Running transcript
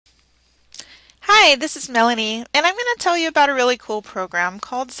Hi, this is Melanie, and I'm going to tell you about a really cool program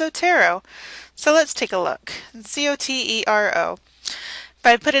called Zotero. So let's take a look. Zotero. If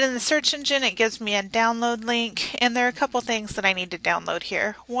I put it in the search engine, it gives me a download link, and there are a couple things that I need to download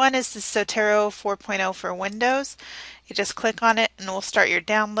here. One is the Zotero 4.0 for Windows. You just click on it and it will start your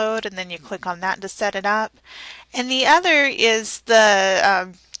download, and then you click on that to set it up. And the other is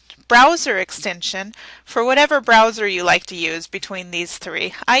the browser extension for whatever browser you like to use between these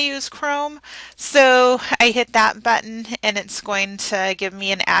three. I use Chrome, so I hit that button and it's going to give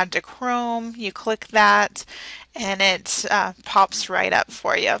me an add to Chrome. You click that and it pops right up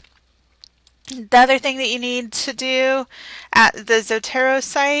for you. The other thing that you need to do at the Zotero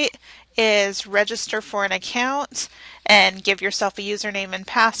site is register for an account and give yourself a username and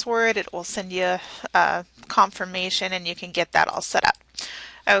password. It will send you a confirmation and you can get that all set up.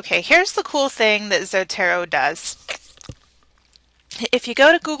 Okay, here's the cool thing that Zotero does. If you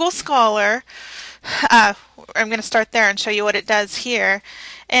go to Google Scholar, I'm going to start there and show you what it does here.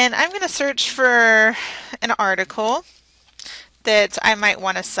 And I'm going to search for an article that I might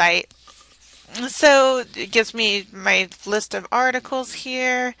want to cite. So it gives me my list of articles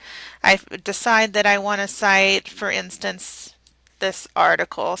here. I decide that I want to cite, for instance, this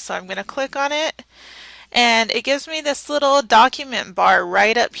article. So I'm going to click on it. And it gives me this little document bar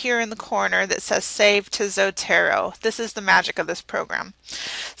right up here in the corner that says Save to Zotero. This is the magic of this program.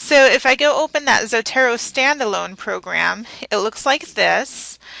 So if I go open that Zotero standalone program, it looks like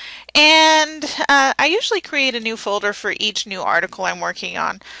this. And I usually create a new folder for each new article I'm working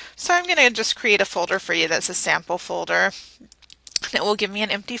on. So I'm going to just create a folder for you that's a sample folder. It will give me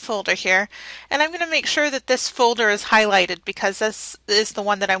an empty folder here, and I'm going to make sure that this folder is highlighted because this is the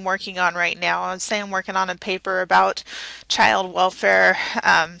one that I'm working on right now. I would say I'm working on a paper about child welfare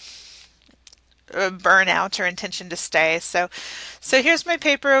burnout or intention to stay. So here's my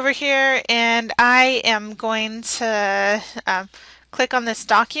paper over here, and I am going to click on this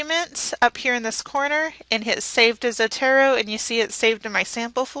document up here in this corner and hit Save to Zotero, and you see it's saved in my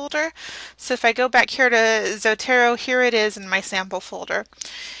sample folder. So if I go back here to Zotero, here it is in my sample folder.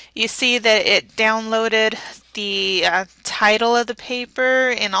 You see that it downloaded the title of the paper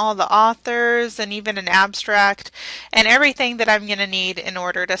and all the authors and even an abstract and everything that I'm going to need in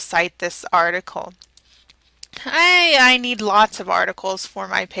order to cite this article. I need lots of articles for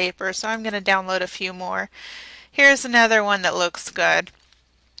my paper, so I'm going to download a few more. Here's another one that looks good.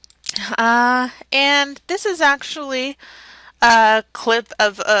 And this is actually a clip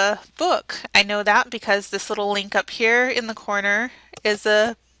of a book. I know that because this little link up here in the corner is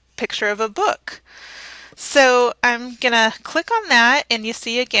a picture of a book. So I'm going to click on that, and you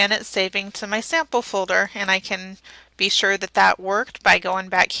see again it's saving to my sample folder, and I can be sure that that worked by going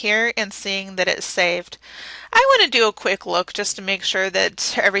back here and seeing that it's saved. I want to do a quick look just to make sure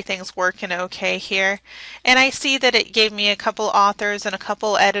that everything's working okay here. And I see that it gave me a couple authors and a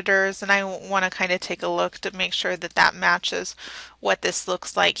couple editors, and I want to kind of take a look to make sure that that matches what this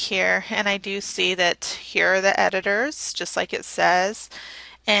looks like here. And I do see that here are the editors, just like it says,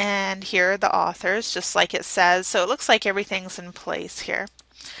 and here are the authors, just like it says. So it looks like everything's in place here.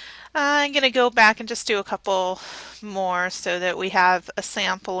 I'm going to go back and just do a couple more so that we have a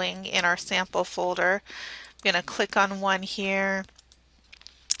sampling in our sample folder. I'm going to click on one here.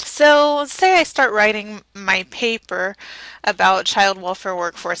 So let's say I start writing my paper about child welfare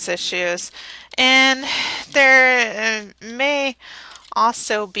workforce issues, and there may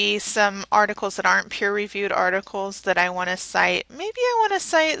also be some articles that aren't peer-reviewed articles that I want to cite. Maybe I want to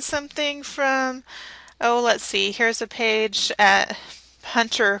cite something from, let's see, here's a page at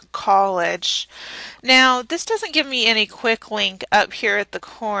Hunter College. Now, this doesn't give me any quick link up here at the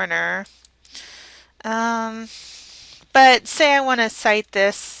corner. But say I want to cite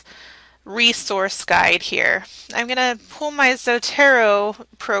this resource guide here. I'm going to pull my Zotero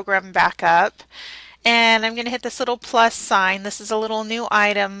program back up, and I'm going to hit this little plus sign. This is a little new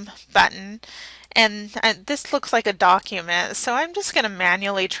item button, and this looks like a document, so I'm just going to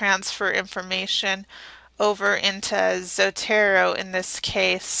manually transfer information over into Zotero in this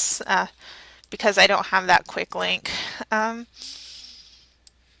case because I don't have that quick link.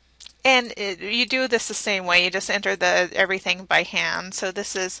 And you do this the same way. You just enter everything by hand. So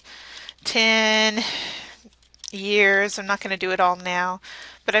this is 10 years. I'm not going to do it all now,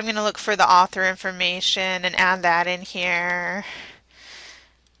 but I'm going to look for the author information and add that in here.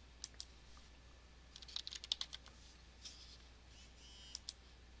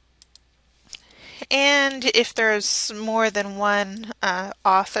 And if there's more than one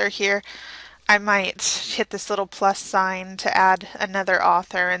author here, I might hit this little plus sign to add another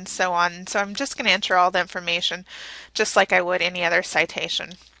author and so on. So I'm just going to enter all the information just like I would any other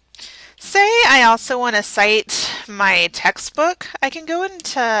citation. Say I also want to cite my textbook. I can go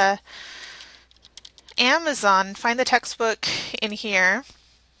into Amazon, find the textbook in here.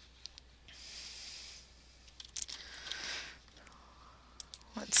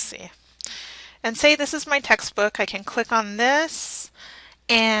 Let's see. And say this is my textbook. I can click on this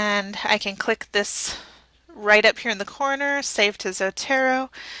and I can click this right up here in the corner, save to Zotero.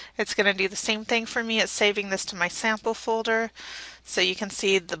 It's going to do the same thing for me. It's saving this to my sample folder. So you can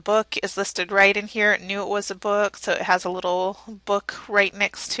see the book is listed right in here. It knew it was a book, so it has a little book right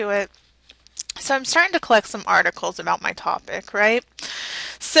next to it. So I'm starting to collect some articles about my topic, right?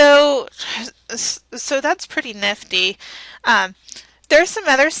 So that's pretty nifty. There's some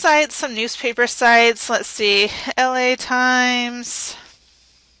other sites, some newspaper sites. Let's see, LA Times.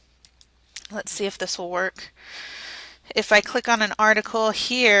 Let's see if this will work. If I click on an article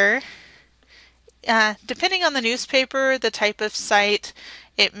here, depending on the newspaper, the type of site,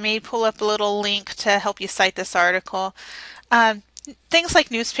 it may pull up a little link to help you cite this article. Things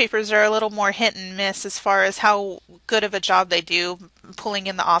like newspapers are a little more hit and miss as far as how good of a job they do pulling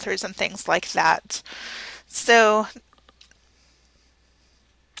in the authors and things like that. So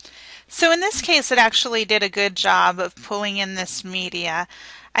in this case, it actually did a good job of pulling in this media.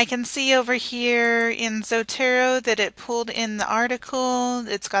 I can see over here in Zotero that it pulled in the article.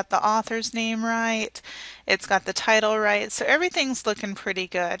 It's got the author's name right. It's got the title right. So everything's looking pretty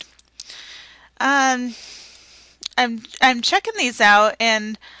good. I'm checking these out,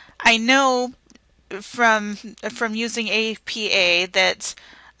 and I know from using APA that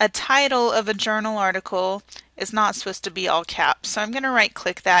a title of a journal article is not supposed to be all caps. So I'm going to right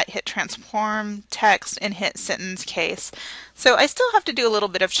click that, hit transform text, and hit sentence case. So I still have to do a little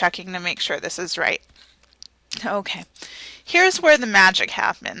bit of checking to make sure this is right. Okay, here's where the magic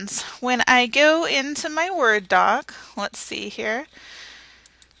happens. When I go into my Word doc, let's see here.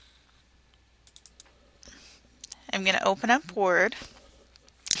 I'm going to open up Word.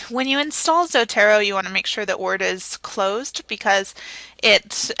 When you install Zotero, you want to make sure that Word is closed because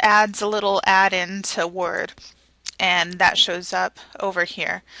it adds a little add-in to Word, and that shows up over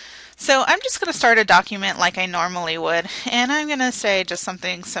here. So I'm just going to start a document like I normally would, and I'm going to say just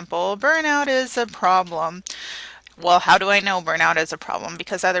something simple. Burnout is a problem. Well, how do I know burnout is a problem?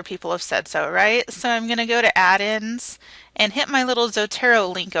 Because other people have said so, right? So I'm going to go to add-ins and hit my little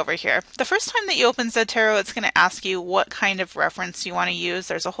Zotero link over here. The first time that you open Zotero, it's going to ask you what kind of reference you want to use.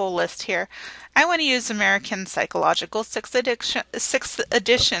 There's a whole list here. I want to use American Psychological 6th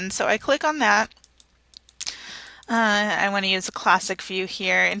edition, so I click on that. I want to use a classic view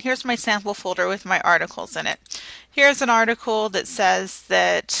here, and here's my sample folder with my articles in it. Here's an article that says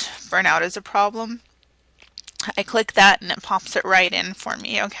that burnout is a problem. I click that and it pops it right in for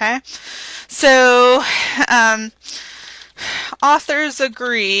me, okay? So authors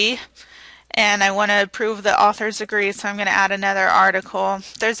agree, and I want to prove that authors agree, so I'm going to add another article.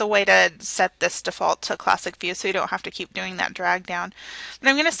 There's a way to set this default to classic view so you don't have to keep doing that drag down. But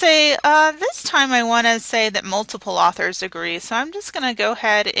I'm going to say this time I want to say that multiple authors agree, so I'm just going to go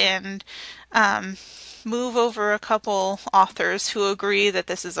ahead and move over a couple authors who agree that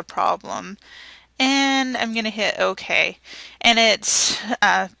this is a problem. And I'm going to hit OK. And it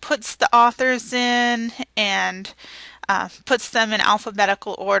puts the authors in and puts them in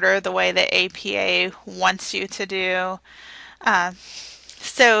alphabetical order the way that APA wants you to do.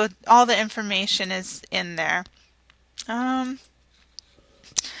 So all the information is in there. Now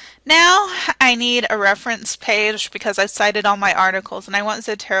I need a reference page because I've cited all my articles and I want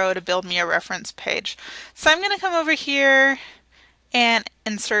Zotero to build me a reference page. So I'm going to come over here and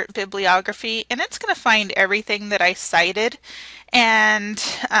insert bibliography, and it's going to find everything that I cited, and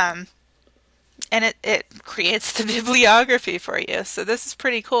it creates the bibliography for you. So this is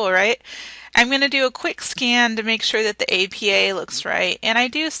pretty cool, right? I'm going to do a quick scan to make sure that the APA looks right, and I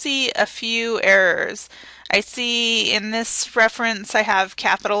do see a few errors. I see in this reference I have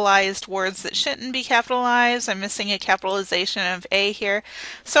capitalized words that shouldn't be capitalized. I'm missing a capitalization of A here.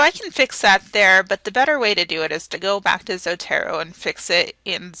 So I can fix that there, but the better way to do it is to go back to Zotero and fix it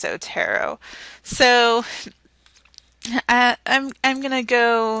in Zotero. So I'm going to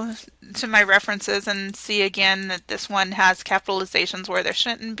go to my references and see again that this one has capitalizations where there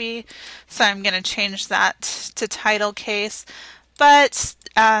shouldn't be. So I'm going to change that to title case. But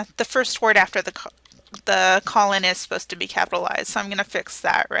the first word after the colon is supposed to be capitalized, so I'm going to fix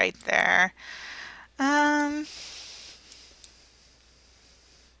that right there.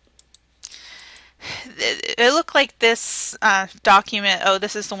 it looked like this document, oh,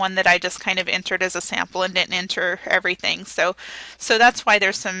 this is the one that I just kind of entered as a sample and didn't enter everything. So that's why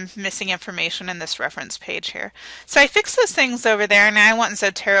there's some missing information in this reference page here. So I fixed those things over there, and I want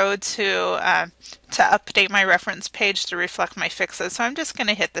Zotero to update my reference page to reflect my fixes. So I'm just going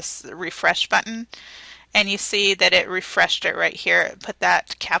to hit this refresh button, and you see that it refreshed it right here. It put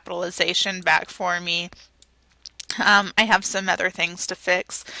that capitalization back for me. I have some other things to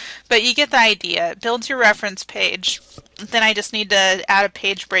fix, but you get the idea. It builds your reference page. Then I just need to add a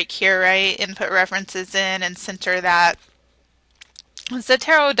page break here, right? Input references in and center that.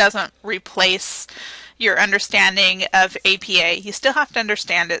 Zotero doesn't replace your understanding of APA. You still have to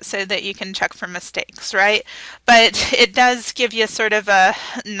understand it so that you can check for mistakes, right? But it does give you sort of a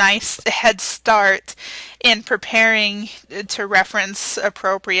nice head start in preparing to reference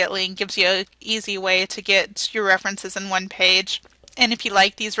appropriately, and gives you an easy way to get your references in one page. And if you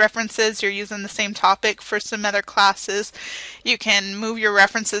like these references, you're using the same topic for some other classes, you can move your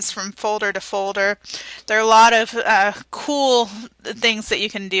references from folder to folder. There are a lot of cool things that you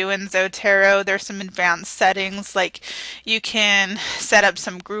can do in Zotero. There's some advanced settings, like you can set up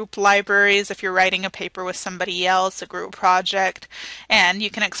some group libraries if you're writing a paper with somebody else, a group project, and you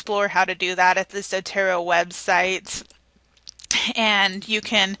can explore how to do that at the Zotero website. And you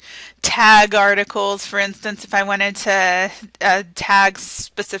can tag articles. For instance, if I wanted to tag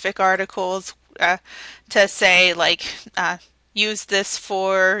specific articles to say like use this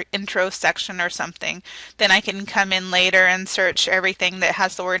for intro section or something, then I can come in later and search everything that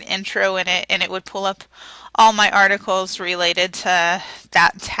has the word intro in it, and it would pull up all my articles related to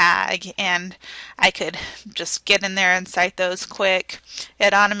that tag, and I could just get in there and cite those quick.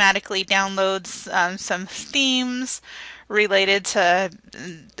 It automatically downloads some themes related to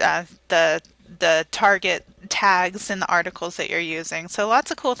the target tags in the articles that you're using. So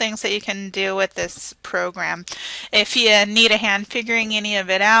lots of cool things that you can do with this program. If you need a hand figuring any of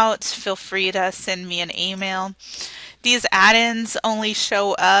it out, feel free to send me an email. These add-ins only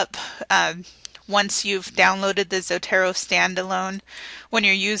show up once you've downloaded the Zotero standalone. When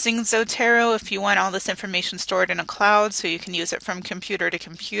you're using Zotero, if you want all this information stored in a cloud so you can use it from computer to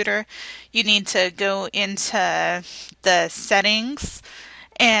computer, you need to go into the settings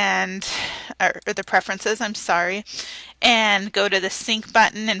and or the preferences, I'm sorry, and go to the sync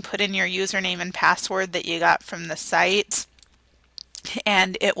button and put in your username and password that you got from the site,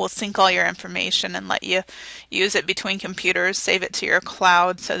 and it will sync all your information and let you use it between computers, save it to your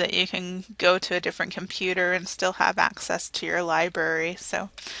cloud so that you can go to a different computer and still have access to your library. So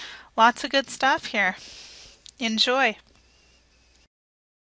lots of good stuff here. Enjoy.